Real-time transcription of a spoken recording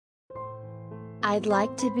I'd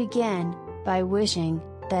like to begin by wishing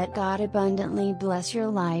that God abundantly bless your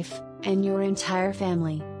life and your entire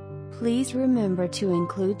family. Please remember to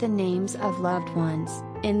include the names of loved ones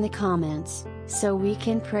in the comments, so we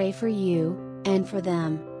can pray for you and for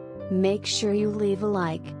them. Make sure you leave a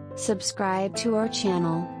like, subscribe to our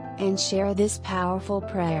channel, and share this powerful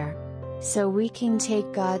prayer, so we can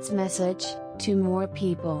take God's message to more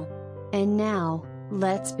people. And now,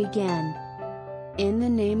 let's begin. In the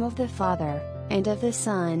name of the Father, and of the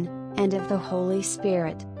Son, and of the Holy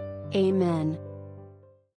Spirit. Amen.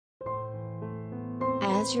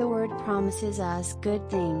 As your word promises us good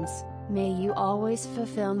things, may you always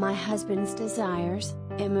fulfill my husband's desires,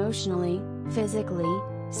 emotionally, physically,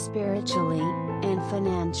 spiritually, and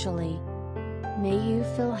financially. May you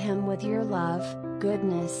fill him with your love,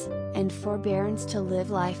 goodness, and forbearance to live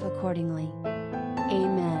life accordingly.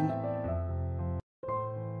 Amen.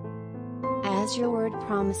 As your word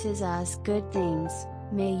promises us good things,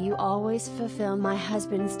 may you always fulfill my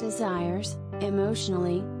husband's desires,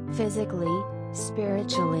 emotionally, physically,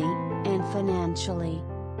 spiritually, and financially.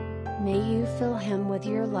 May you fill him with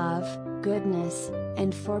your love, goodness,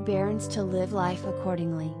 and forbearance to live life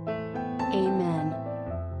accordingly. Amen.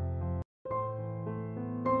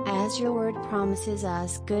 As your word promises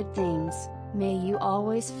us good things, may you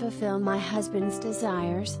always fulfill my husband's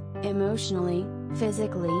desires, emotionally,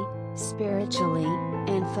 physically, spiritually,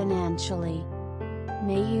 and financially.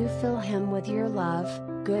 May you fill him with your love,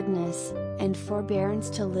 goodness, and forbearance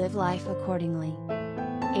to live life accordingly.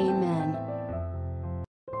 Amen.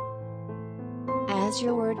 As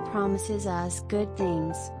your word promises us good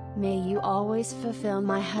things, may you always fulfill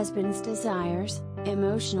my husband's desires,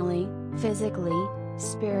 emotionally, physically,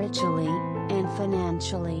 spiritually, and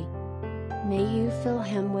financially. May you fill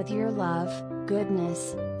him with your love,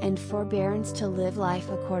 goodness, and forbearance to live life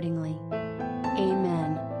accordingly.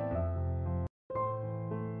 Amen.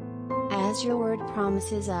 As your word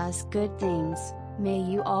promises us good things, may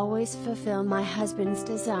you always fulfill my husband's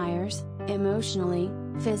desires, emotionally,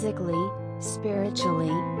 physically, spiritually,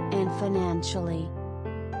 and financially.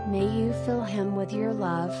 May you fill him with your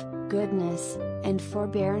love, goodness, and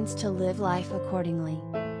forbearance to live life accordingly.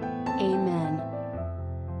 Amen.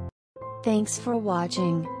 Thanks for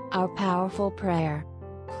watching our powerful prayer.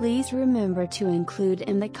 Please remember to include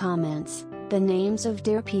in the comments the names of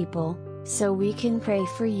dear people, so we can pray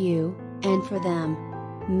for you and for them.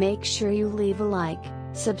 Make sure you leave a like,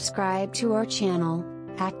 subscribe to our channel,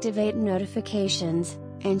 activate notifications,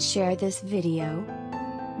 and share this video.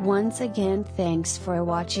 Once again, thanks for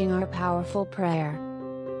watching our powerful prayer.